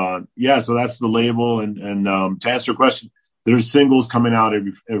that's the label. And to answer your question, there's singles coming out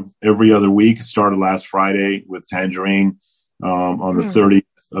every other week. It started last Friday with Tangerine. On the 30th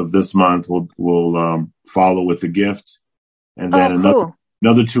of this month, we'll follow with The Gift. And then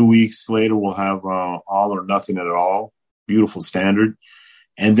another 2 weeks later, we'll have All or Nothing at All. Beautiful standard.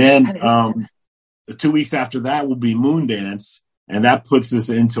 And then 2 weeks after that will be Moon Dance. And that puts us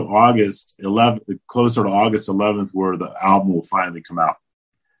into August 11th, closer to August 11th, where the album will finally come out.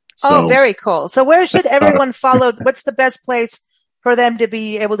 Oh, very cool. So where should everyone follow? What's the best place for them to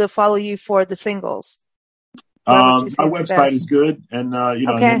be able to follow you for the singles? My website is good. And,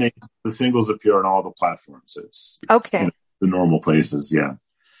 and then the singles appear on all the platforms. It's okay. The normal places. Yeah.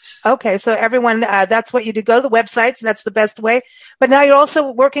 Okay. So everyone, that's what you do. Go to the websites. That's the best way. But now you're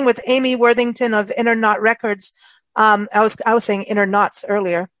also working with Amy Worthington of Inner Knot Records. I was saying Inner Knots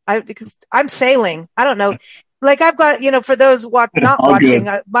earlier. Because I'm sailing. I don't know. Like I've got, for those not watching,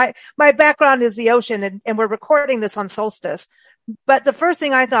 my background is the ocean and we're recording this on solstice. But the first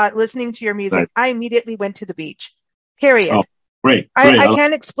thing I thought listening to your music, I immediately went to the beach, period. Oh, great. I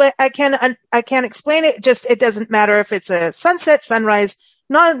can't explain, I can't explain it. Just, it doesn't matter if it's a sunset, sunrise.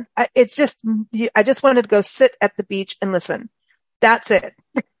 It's just, I just wanted to go sit at the beach and listen. That's it.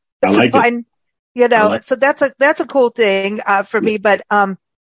 I like it. So that's a cool thing, for me. But,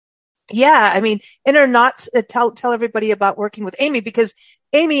 yeah, I mean, Inner Knots, tell everybody about working with Amy, because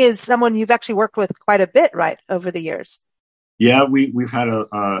Amy is someone you've actually worked with quite a bit, right, over the years. Yeah, we've had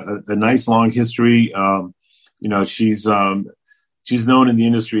a nice long history. She's known in the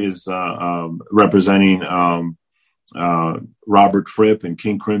industry as representing Robert Fripp and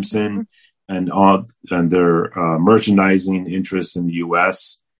King Crimson, and their merchandising interests in the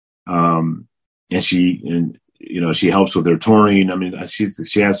U.S. And she helps with their touring. I mean,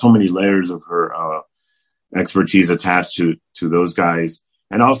 she has so many layers of her expertise attached to those guys.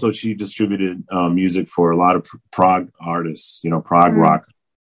 And also she distributed music for a lot of prog artists, prog rock,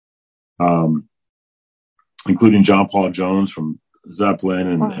 including John Paul Jones from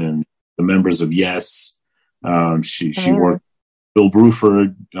Zeppelin and the members of Yes. She worked, Bill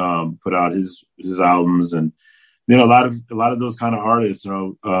Bruford put out his albums, and a lot of those kind of artists,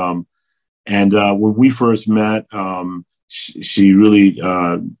 and when we first met, she really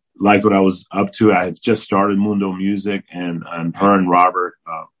liked what I was up to. I had just started Mundo Music, and her and Robert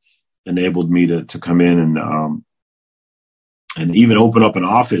enabled me to come in and even open up an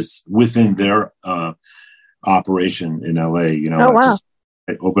office within their operation in LA.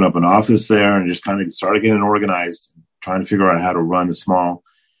 I opened up an office there and just kind of started getting organized, trying to figure out how to run a small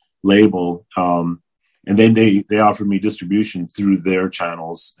label. And then they offered me distribution through their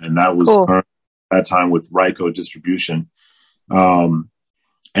channels, and that was at that time with Ryko Distribution.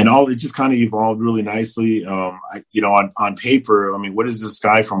 And it just kind of evolved really nicely. On paper, I mean, what is this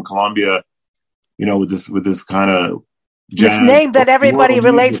guy from Colombia, with this kind of jazz, this name that everybody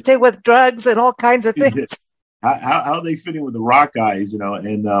relates to with drugs and all kinds of things? How are they fitting with the rock guys,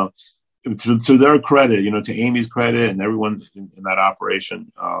 and to their credit, to Amy's credit and everyone in that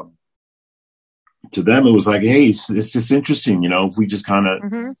operation, to them, it was like, hey, it's just interesting, if we just kind of,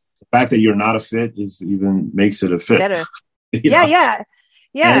 the fact that you're not a fit even makes it a fit. Better. Yeah.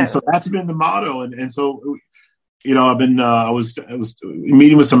 And so that's been the motto. And so, I've been, I was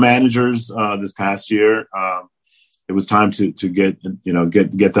meeting with some managers, this past year. It was time to get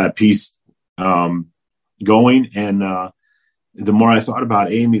that piece, going. And, the more I thought about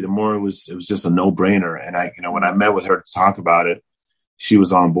Amy, the more it was just a no brainer. And when I met with her to talk about it, she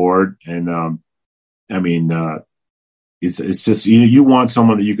was on board. And, it's just, you want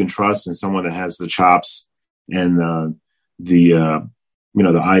someone that you can trust and someone that has the chops and, the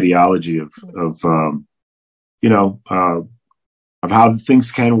ideology of how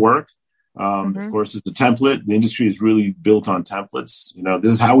things can work. Of course, it's a template. The industry is really built on templates.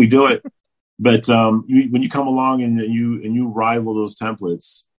 This is how we do it. But when you come along and you rival those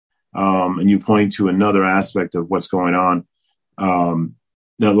templates, and you point to another aspect of what's going on,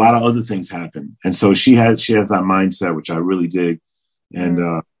 a lot of other things happen. And so she has that mindset, which I really dig.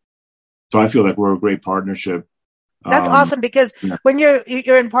 And so I feel like we're a great partnership. That's awesome, because when you're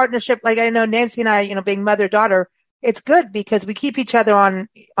in partnership, like I know Nancy and I, being mother-daughter, it's good because we keep each other on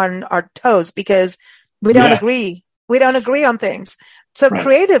our toes, because we don't agree. We don't agree on things. So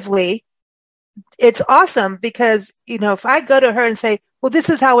creatively, it's awesome because, if I go to her and say, well, this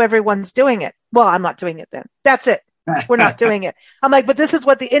is how everyone's doing it. Well, I'm not doing it then. That's it. We're not doing it. I'm like, but this is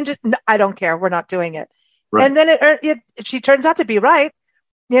what the industry, I don't care. We're not doing it. Right. And then she turns out to be right.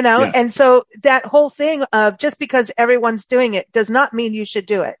 And so that whole thing of just because everyone's doing it does not mean you should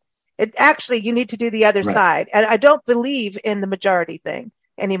do it. It actually, you need to do the other side. And I don't believe in the majority thing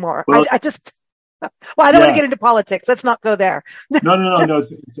anymore. Well, I don't want to get into politics. Let's not go there. No.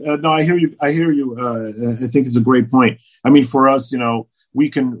 No, I hear you. I think it's a great point. I mean, for us, we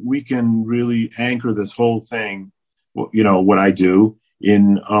can really anchor this whole thing, what I do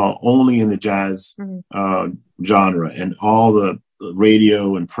in, only in the jazz, genre and all the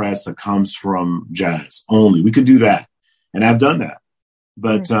radio and press that comes from jazz only. We could do that. And I've done that,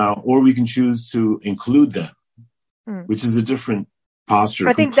 but, or we can choose to include them, which is a different posture.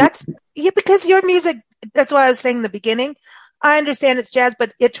 I think that's, because your music, that's why I was saying in the beginning, I understand it's jazz,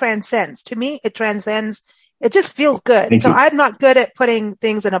 but it transcends. To me, it transcends. It just feels good. Thank you. I'm not good at putting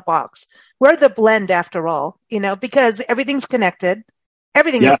things in a box. We're the blend after all, because everything's connected.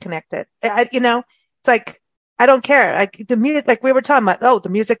 Everything is connected. It's like, I don't care. Like the music, like we were talking about, the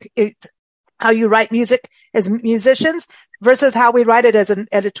music, how you write music as musicians versus how we write it as an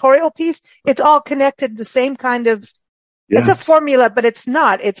editorial piece. It's all connected, the same kind of, it's a formula, but it's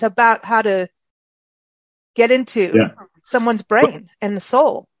not. It's about how to get into someone's brain and the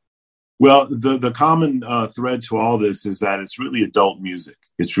soul. Well, the common thread to all this is that it's really adult music.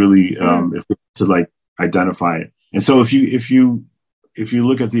 It's really if to like identify it. And so if you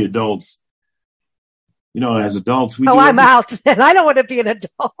look at the adults, as adults, I'm out, and I don't want to be an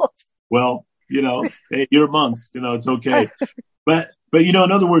adult. Well, hey, you're amongst, it's okay. But in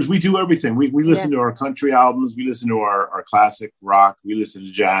other words, we do everything. We listen to our country albums, we listen to our classic rock, we listen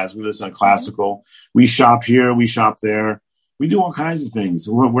to jazz, we listen to classical. We shop here, we shop there. We do all kinds of things.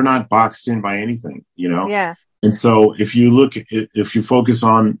 We're not boxed in by anything, Yeah. And so if you focus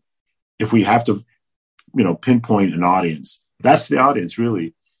on, if we have to, pinpoint an audience, that's the audience,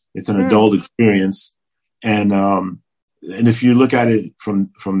 really. It's an adult experience. And if you look at it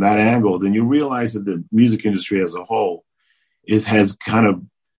from that angle, then you realize that the music industry as a whole has kind of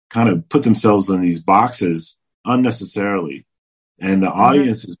put themselves in these boxes unnecessarily. And the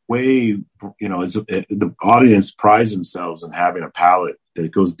audience is the audience prides themselves in having a palette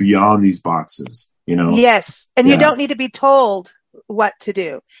that goes beyond these boxes, Yes. And you don't need to be told what to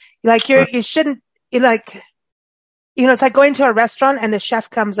do. Like you shouldn't, it's like going to a restaurant and the chef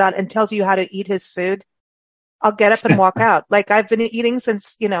comes out and tells you how to eat his food. I'll get up and walk out. Like I've been eating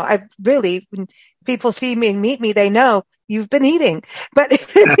since, I've really, when people see me and meet me, they know you've been eating, but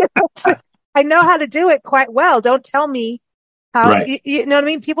I know how to do it quite well. Don't tell me how, you know what I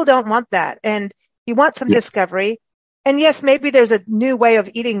mean? People don't want that. And you want some discovery. And yes, maybe there's a new way of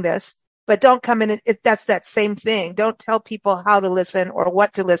eating this, but don't come in. That's that same thing. Don't tell people how to listen or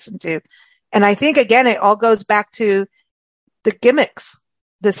what to listen to. And I think again, it all goes back to the gimmicks,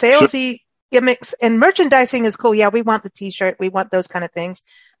 the salesy gimmicks, and merchandising is cool. Yeah. We want the t-shirt. We want those kind of things,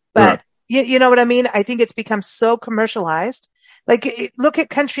 but you know what I mean? I think it's become so commercialized. Like look at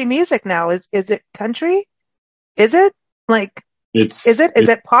country music now. Is it country? Is it? Like, is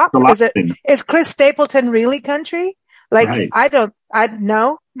it pop? Is Chris Stapleton really country? Like, I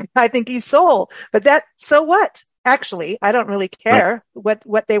know, I think he's soul, but so what? Actually, I don't really care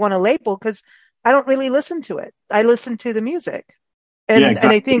what they want to label because I don't really listen to it. I listen to the music. And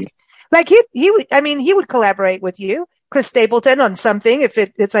I think like he would collaborate with you, Chris Stapleton, on something. If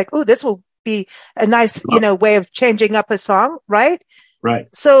it's like, oh, this will be a nice, way of changing up a song. Right. Right.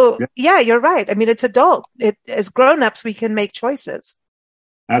 So you're right. I mean, it's adult. As grown-ups, we can make choices.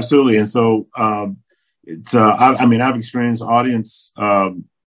 Absolutely. And so, I've experienced audience,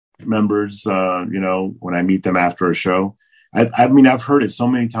 members, when I meet them after a show, I've heard it so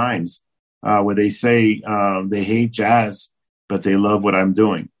many times, where they say, they hate jazz, but they love what I'm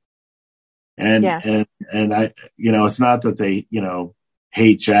doing. And I, it's not that they,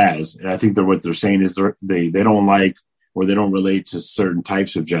 hate jazz. I think what they're saying is they don't like, or they don't relate to certain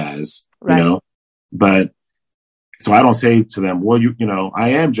types of jazz, but so I don't say to them, well,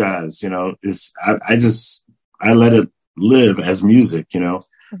 I am jazz, I let it live as music,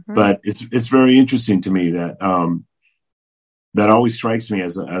 but it's very interesting to me that, that always strikes me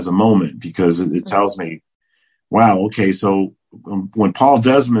as a moment because it tells me, wow, okay. So when Paul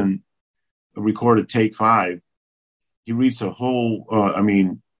Desmond recorded Take 5, he reached a whole,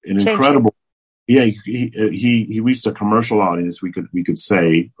 incredible, he reached a commercial audience. We could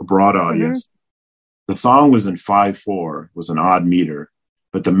say a broad audience. The song was in 5/4, was an odd meter,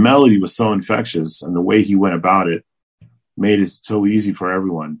 but the melody was so infectious, and the way he went about it made it so easy for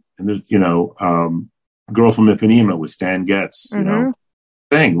everyone. And Girl from Ipanema with Stan Getz,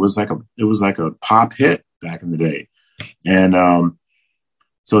 thing. It was like a pop hit back in the day, and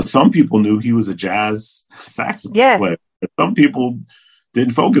so some people knew he was a jazz saxophone player. But some people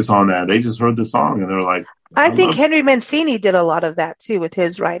didn't focus on that. They just heard the song and they're like, I think Henry Mancini did a lot of that too with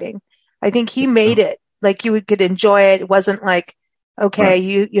his writing. I think he made it like you could enjoy it. It wasn't like, okay,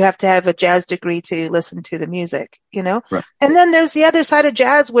 you have to have a jazz degree to listen to the music, Right. And then there's the other side of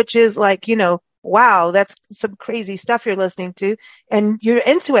jazz, which is like, wow, that's some crazy stuff you're listening to and you're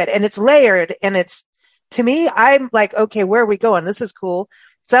into it and it's layered and it's, to me, I'm like, okay, where are we going? This is cool.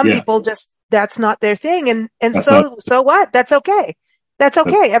 Some people just, that's not their thing. And so what? That's okay. That's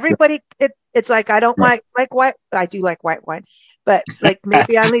okay. Everybody, it's like, I don't like white. I do like white wine, but like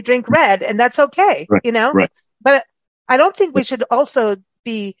maybe I only drink red and that's okay, Right. But I don't think we should also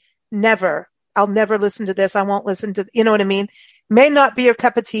be I'll never listen to this. I won't listen to, you know what I mean? May not be your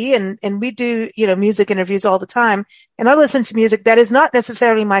cup of tea. And we do, music interviews all the time. And I listen to music that is not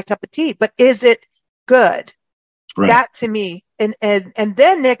necessarily my cup of tea, but is it good? Right. That to me. And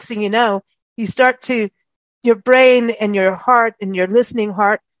then next thing you know, you start to, your brain and your heart and your listening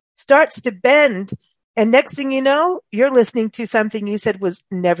heart starts to bend. And next thing you know, you're listening to something you said was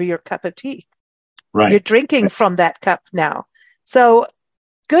never your cup of tea. Right. You're drinking from that cup now. So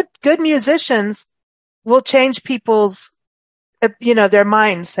good musicians will change people's, their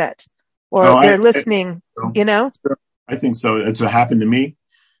mindset or their listening, I think so. It's what happened to me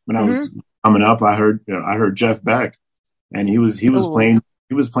when I was coming up. I heard Jeff Beck, and he was playing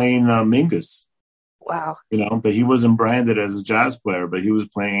Mingus. Wow. But he wasn't branded as a jazz player, but he was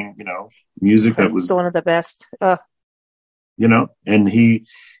playing, music that was still one of the best. And he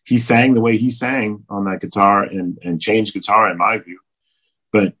sang the way he sang on that guitar and changed guitar in my view.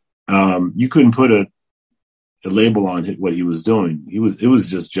 But you couldn't put a label on what he was doing. It was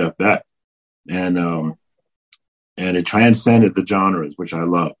just Jeff Beck, and it transcended the genres, which I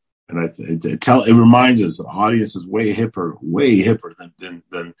love. And it reminds us the audience is way hipper than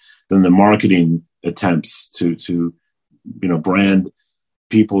the marketing attempts to brand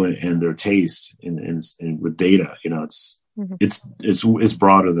people and their taste and with data. It's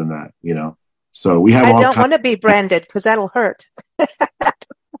broader than that. So we have. I don't want to be branded because that'll hurt.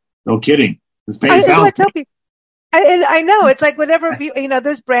 No kidding. It's That's what I tell people. I know it's like whenever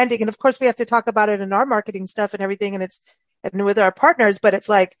there's branding, and of course we have to talk about it in our marketing stuff and everything, and with our partners. But it's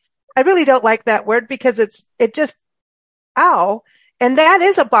like I really don't like that word because it just and that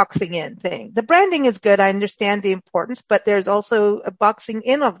is a boxing in thing. The branding is good. I understand the importance, but there's also a boxing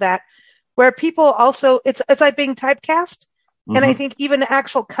in of that where people also it's like being typecast, and I think even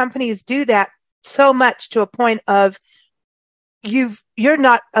actual companies do that so much to a point of you've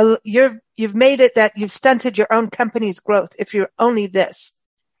made it that you've stunted your own company's growth if you're only this.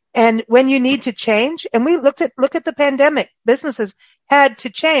 And when you need to change, and we look at the pandemic, businesses had to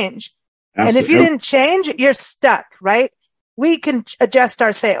change. Absolutely. And if you didn't change, you're stuck, right? We can adjust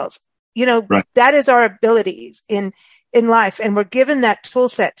our sales. Right. That is our abilities in life. And we're given that tool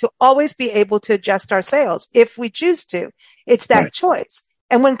set to always be able to adjust our sales if we choose to. It's that choice.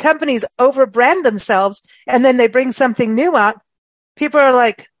 And when companies overbrand themselves and then they bring something new out, people are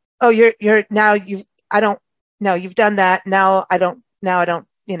like, oh, you've done that. Now I don't,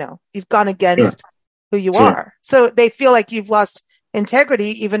 you've gone against who you are. So they feel like you've lost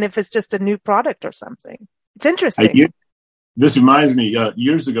integrity, even if it's just a new product or something. It's interesting. This reminds me,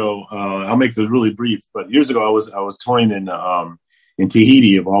 years ago, I'll make this really brief, but years ago I was touring in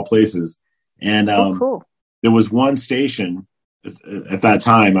Tahiti of all places. And, cool. There was one station at that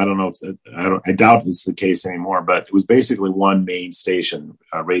time. I don't know I doubt it's the case anymore, but it was basically one main station,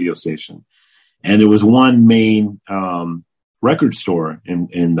 radio station. And there was one main, record store in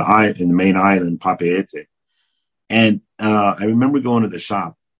the main island, Papeete. And, I remember going to the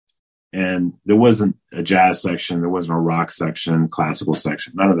shop, and there wasn't a jazz section. There wasn't a rock section, classical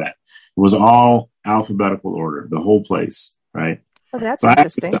section, none of that. It was all alphabetical order, the whole place. Right. Oh, that's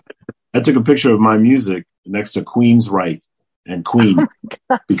interesting. I took a picture of my music next to Queen's Right and Queen. Oh my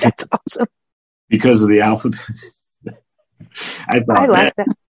God, that's awesome. Because of the alphabet. I thought, I like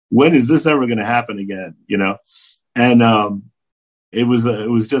that. When is this ever going to happen again? And, it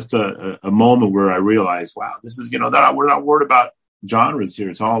was just a moment where I realized, wow, this is, we're not worried about genres here.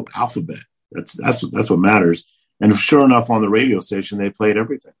 It's all alphabet. That's what matters. And sure enough, on the radio station, they played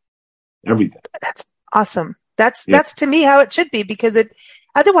everything. That's awesome. That's to me how it should be, because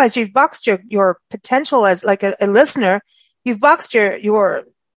otherwise you've boxed your potential as like a listener. You've boxed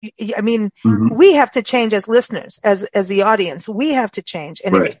we have to change as listeners, as the audience. We have to change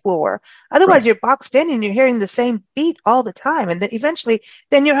and explore. Otherwise you're boxed in and you're hearing the same beat all the time. And then eventually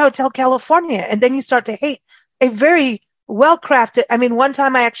you're Hotel California, and then you start to hate a very well-crafted. one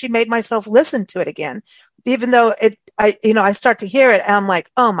time I actually made myself listen to it again, even though I start to hear it and I'm like,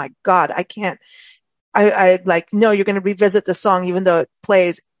 oh my God, I can't. No, you're going to revisit the song, even though it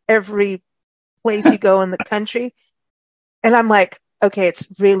plays every place you go in the country. And I'm like, okay, it's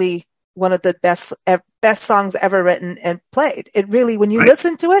really one of the best songs ever written and played. It really, when you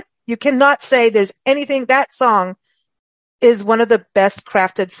listen to it, you cannot say there's anything. That song is one of the best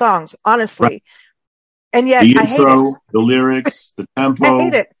crafted songs, honestly. Right. And yet the I intro, hate it. The lyrics, the tempo. I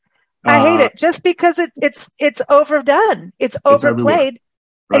hate it. I hate it just because it's overdone. It's overplayed.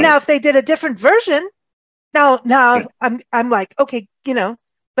 And now if they did a different version, now I'm like, okay,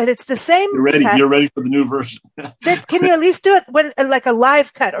 but it's the same. You're ready for the new version. Can you at least do it when like a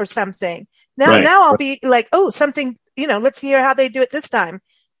live cut or something? Now I'll be like, oh, something, let's hear how they do it this time,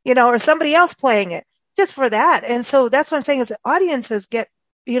 or somebody else playing it just for that. And so that's what I'm saying is that audiences get,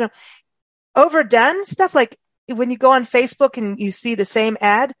 overdone stuff. Like when you go on Facebook and you see the same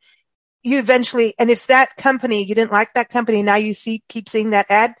ad, you eventually, and if that company, you didn't like that company, now you keep seeing that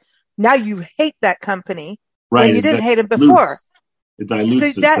ad. Now you hate that company. Right. And you didn't hate them before. It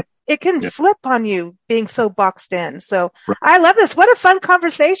dilutes so that it can flip on you being so boxed in. So I love this. What a fun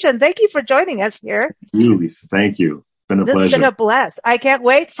conversation. Thank you for joining us here. Thank you, Lisa. Thank you. Been a pleasure. It's been a blast. I can't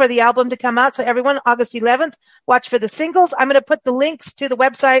wait for the album to come out. So everyone, August 11th, watch for the singles. I'm going to put the links to the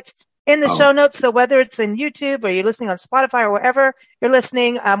websites in the show notes. So whether it's in YouTube or you're listening on Spotify or wherever you're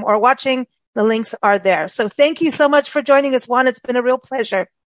listening or watching, the links are there. So thank you so much for joining us, Juan. It's been a real pleasure.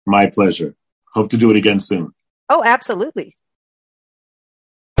 My pleasure. Hope to do it again soon. Oh, absolutely.